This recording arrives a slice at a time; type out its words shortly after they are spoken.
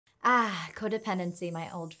Ah, codependency,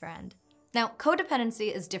 my old friend. Now,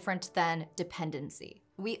 codependency is different than dependency.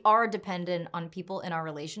 We are dependent on people in our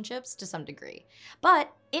relationships to some degree,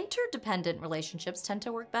 but interdependent relationships tend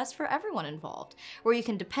to work best for everyone involved, where you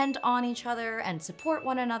can depend on each other and support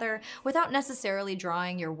one another without necessarily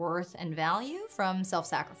drawing your worth and value from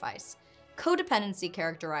self-sacrifice. Codependency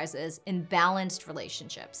characterizes imbalanced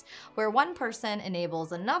relationships, where one person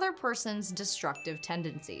enables another person's destructive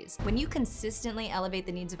tendencies. When you consistently elevate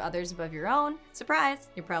the needs of others above your own, surprise,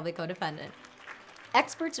 you're probably codependent.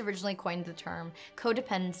 Experts originally coined the term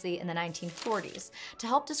codependency in the 1940s to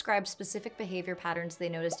help describe specific behavior patterns they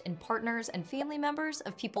noticed in partners and family members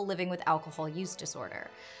of people living with alcohol use disorder.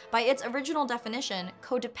 By its original definition,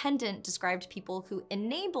 codependent described people who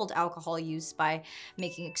enabled alcohol use by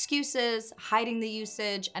making excuses, hiding the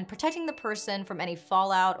usage, and protecting the person from any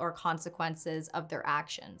fallout or consequences of their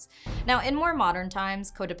actions. Now, in more modern times,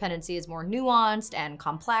 codependency is more nuanced and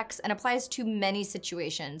complex and applies to many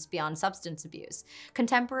situations beyond substance abuse.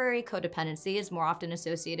 Contemporary codependency is more often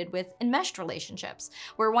associated with enmeshed relationships,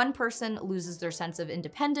 where one person loses their sense of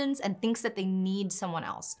independence and thinks that they need someone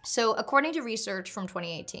else. So according to research from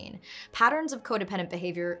 2018, patterns of codependent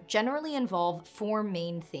behavior generally involve four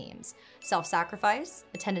main themes: self-sacrifice,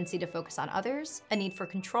 a tendency to focus on others, a need for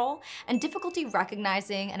control, and difficulty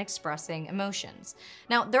recognizing and expressing emotions.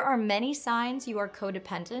 Now, there are many signs you are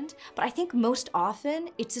codependent, but I think most often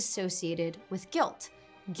it's associated with guilt.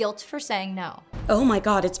 Guilt for saying no. Oh my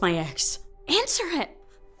God, it's my ex. Answer it.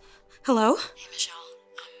 Hello? Hey, Michelle.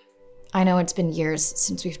 I know it's been years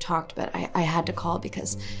since we've talked, but I had to call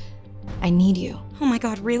because I need you. Oh my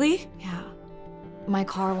God, really? Yeah. My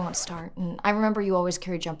car won't start, and I remember you always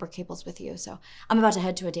carry jumper cables with you, so I'm about to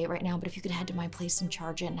head to a date right now, but if you could head to my place and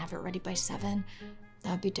charge it and have it ready by 7,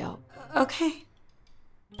 that'd be dope. Okay.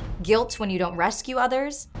 Guilt when you don't rescue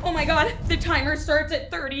others. Oh my God, the timer starts at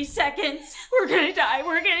 30 seconds. We're gonna die,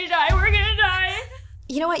 we're gonna die, we're gonna die.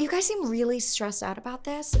 You know what, you guys seem really stressed out about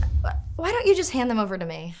this. Why don't you just hand them over to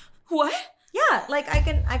me? What? Yeah, like I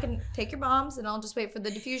can take your bombs and I'll just wait for the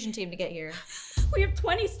diffusion team to get here. We have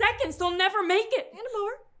 20 seconds, they'll never make it. Hand them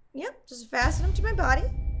over. Yep, just fasten them to my body.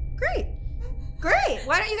 Great, great.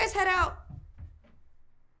 Why don't you guys head out?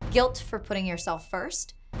 Guilt for putting yourself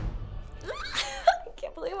first. I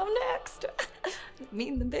can't believe I'm next.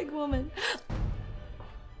 Meeting the big woman.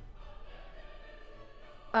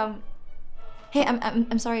 Hey,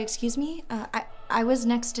 I'm sorry, excuse me? I was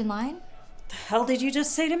next in line. The hell did you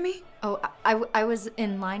just say to me? Oh, I was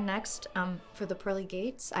in line next for the pearly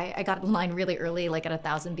gates. I got in line really early, like at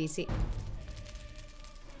 1000 BC.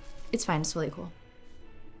 It's fine, it's really cool.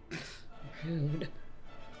 Rude.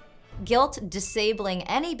 Guilt disabling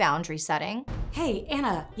any boundary setting. Hey,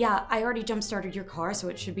 Anna, yeah, I already jump-started your car, so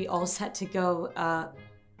it should be all set to go.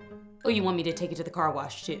 Oh, you want me to take it to the car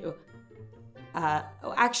wash, too?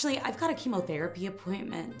 Oh, actually, I've got a chemotherapy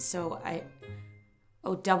appointment, so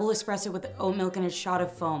Oh, double espresso with oat milk and a shot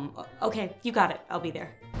of foam. Okay, you got it, I'll be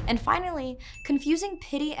there. And finally, confusing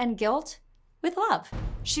pity and guilt with love.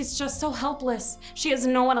 She's just so helpless. She has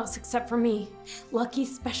no one else except for me. Lucky,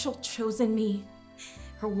 special, chosen me.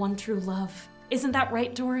 Her one true love. Isn't that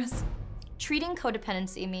right, Doris? Treating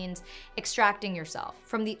codependency means extracting yourself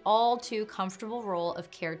from the all too comfortable role of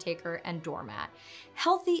caretaker and doormat.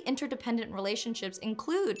 Healthy interdependent relationships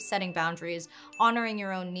include setting boundaries, honoring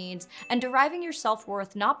your own needs, and deriving your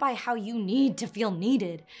self-worth not by how you need to feel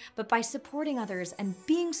needed, but by supporting others and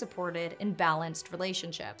being supported in balanced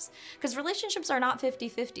relationships. Because relationships are not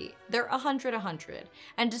 50-50, they're 100-100.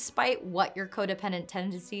 And despite what your codependent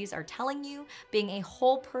tendencies are telling you, being a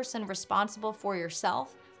whole person responsible for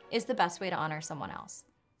yourself is the best way to honor someone else.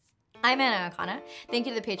 I'm Akana. Thank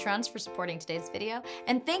you to the patrons for supporting today's video,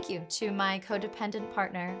 and thank you to my codependent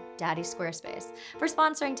partner, Daddy Squarespace, for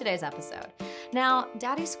sponsoring today's episode. Now,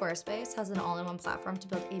 Daddy Squarespace has an all-in-one platform to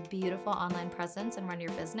build a beautiful online presence and run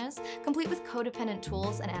your business, complete with codependent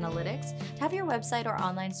tools and analytics to have your website or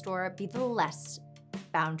online store be the less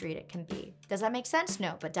boundaried it can be. Does that make sense?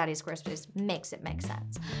 No, but Daddy Squarespace makes it make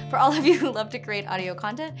sense. For all of you who love to create audio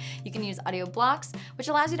content, you can use audio blocks, which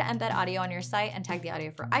allows you to embed audio on your site and tag the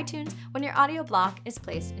audio for iTunes when your audio block is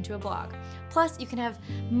placed into a blog. Plus, you can have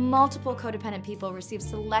multiple codependent people receive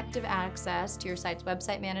selective access to your site's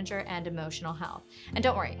website manager and emotional health. And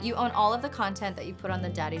don't worry, you own all of the content that you put on the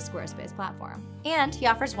Daddy Squarespace platform. And he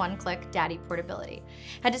offers one-click Daddy portability.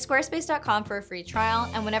 Head to squarespace.com for a free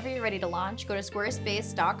trial, and whenever you're ready to launch, go to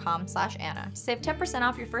squarespace.com/Anna to save 10%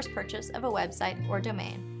 off your first purchase of a website or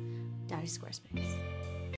domain. Daddy Squarespace.